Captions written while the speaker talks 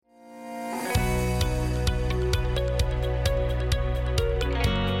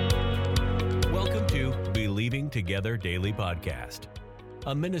Together Daily Podcast,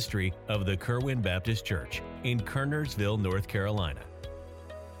 a ministry of the Kerwin Baptist Church in Kernersville, North Carolina.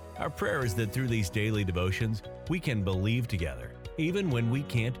 Our prayer is that through these daily devotions, we can believe together, even when we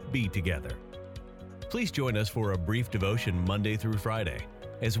can't be together. Please join us for a brief devotion Monday through Friday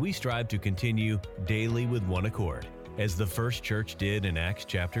as we strive to continue daily with one accord, as the first church did in Acts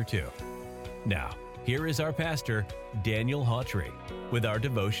chapter 2. Now, here is our pastor, Daniel Hawtrey, with our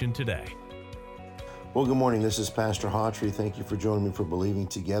devotion today. Well, good morning. This is Pastor Hawtrey. Thank you for joining me for Believing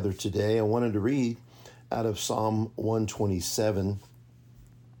Together today. I wanted to read out of Psalm 127.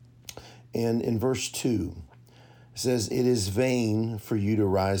 And in verse 2, it says, "It is vain for you to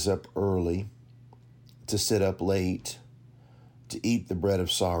rise up early, to sit up late, to eat the bread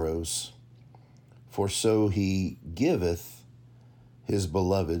of sorrows, for so he giveth his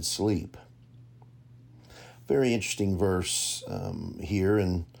beloved sleep." Very interesting verse here,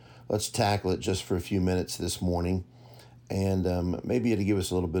 and let's tackle it just for a few minutes this morning, and maybe it'll give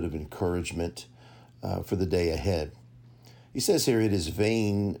us a little bit of encouragement for the day ahead. He says here, "It is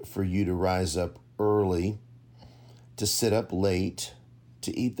vain for you to rise up early, to sit up late,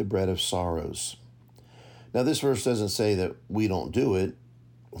 to eat the bread of sorrows." Now, this verse doesn't say that we don't do it.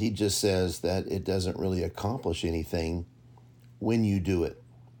 He just says that it doesn't really accomplish anything when you do it.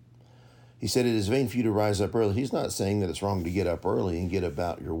 He said, "It is vain for you to rise up early." He's not saying that it's wrong to get up early and get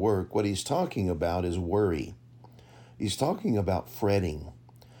about your work. What he's talking about is worry. He's talking about fretting.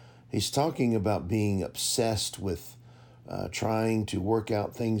 He's talking about being obsessed with trying to work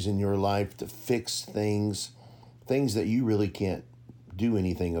out things in your life, to fix things that you really can't do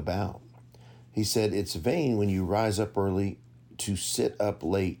anything about. He said, it's vain when you rise up early to sit up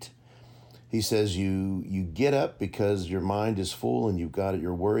late. He says you get up because your mind is full and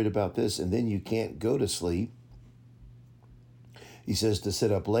you're worried about this, and then you can't go to sleep. He says to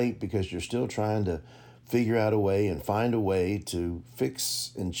sit up late because you're still trying to figure out a way and find a way to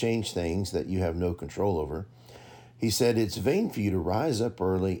fix and change things that you have no control over. He said it's vain for you to rise up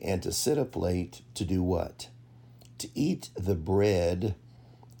early and to sit up late to do what? To eat the bread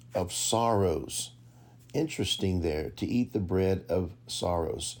of sorrows. Interesting there, to eat the bread of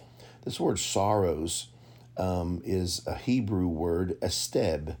sorrows. This word sorrows is a Hebrew word,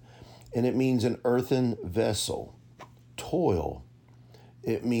 esteb, and it means an earthen vessel, toil.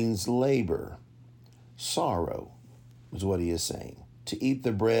 It means labor. Sorrow is what he is saying. To eat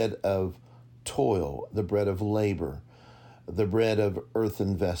the bread of toil, the bread of labor, the bread of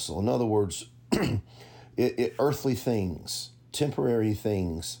earthen vessel. In other words, earthly things, temporary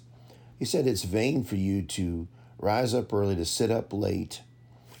things. He said it's vain for you to rise up early, to sit up late,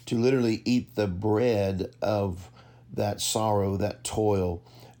 to literally eat the bread of that sorrow, that toil.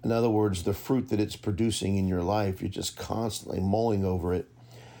 In other words, the fruit that it's producing in your life, you're just constantly mulling over it.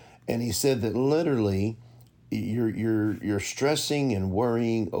 And he said that literally you're stressing and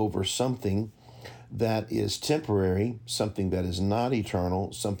worrying over something that is temporary, something that is not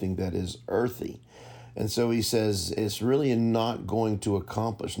eternal, something that is earthy. And so he says it's really not going to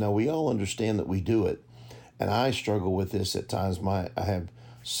accomplish. Now, we all understand that we do it, and I struggle with this at times. I have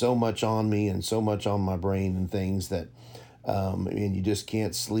so much on me and so much on my brain and things that, and you just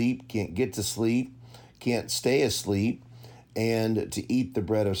can't sleep, can't get to sleep, can't stay asleep. And to eat the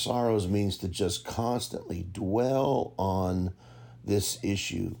bread of sorrows means to just constantly dwell on this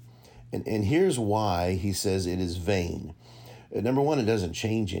issue. And here's why he says it is vain. Number one, it doesn't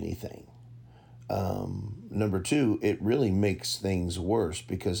change anything. Number two, it really makes things worse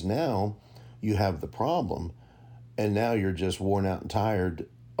because now you have the problem and now you're just worn out and tired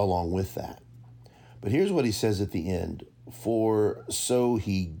along with that. But here's what he says at the end. "For so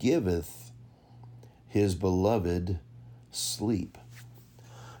he giveth his beloved sleep."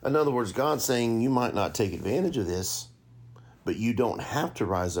 In other words, God's saying you might not take advantage of this, but you don't have to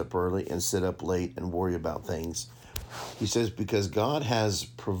rise up early and sit up late and worry about things. He says because God has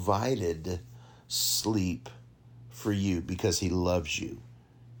provided sleep for you because he loves you.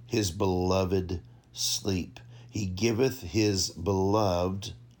 His beloved sleep. He giveth his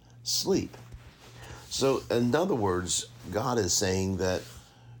beloved sleep. So in other words, God is saying that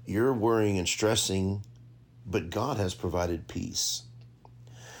you're worrying and stressing, but God has provided peace.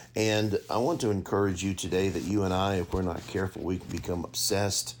 And I want to encourage you today that you and I, if we're not careful, we can become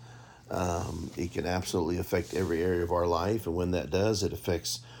obsessed. It can absolutely affect every area of our life. And when that does, it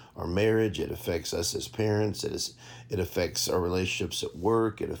affects our marriage. It affects us as parents. It affects our relationships at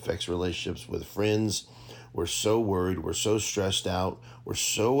work. It affects relationships with friends. We're so worried. We're so stressed out. We're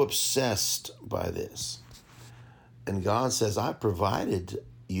so obsessed by this. And God says, I provided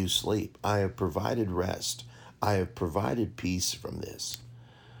you sleep. I have provided rest. I have provided peace from this.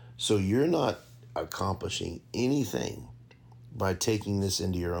 So you're not accomplishing anything by taking this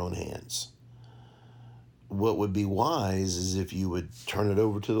into your own hands. What would be wise is if you would turn it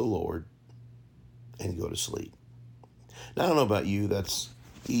over to the Lord and go to sleep. Now, I don't know about you, that's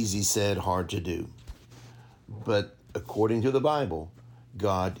easy said, hard to do. But according to the Bible,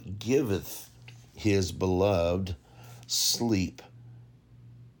 God giveth his beloved sleep.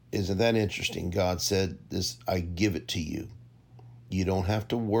 Isn't that interesting? God said this, I give it to you. You don't have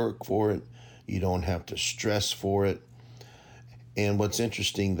to work for it. You don't have to stress for it. And what's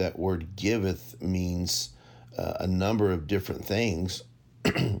interesting, that word giveth means a number of different things,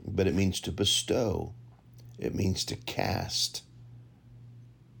 but it means to bestow. It means to cast.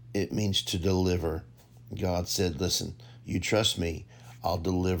 It means to deliver. God said, listen, you trust me, I'll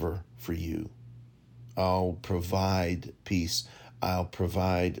deliver for you. I'll provide peace. I'll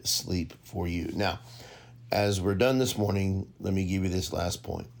provide sleep for you. Now, as we're done this morning, let me give you this last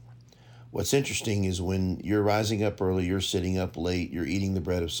point. What's interesting is when you're rising up early, you're sitting up late, you're eating the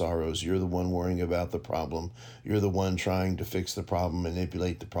bread of sorrows, you're the one worrying about the problem, you're the one trying to fix the problem,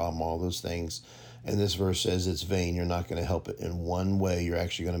 manipulate the problem, all those things. And this verse says it's vain. You're not going to help it. In one way, you're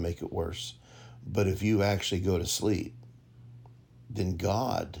actually going to make it worse. But if you actually go to sleep, then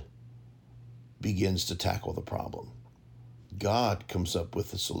God begins to tackle the problem. God comes up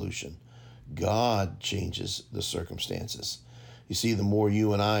with the solution. God changes the circumstances. You see, the more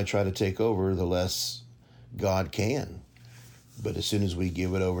you and I try to take over, the less God can. But as soon as we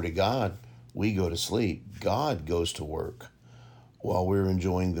give it over to God, we go to sleep. God goes to work while we're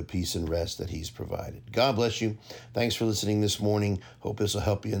enjoying the peace and rest that he's provided. God bless you. Thanks for listening this morning. Hope this will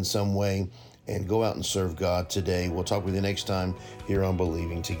help you in some way. And go out and serve God today. We'll talk with you next time here on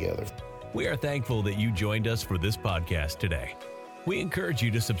Believing Together. We are thankful that you joined us for this podcast today. We encourage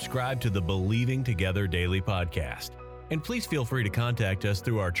you to subscribe to the Believing Together Daily Podcast. And please feel free to contact us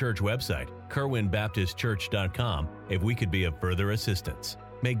through our church website, kerwinbaptistchurch.com, if we could be of further assistance.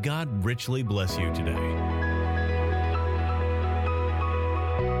 May God richly bless you today.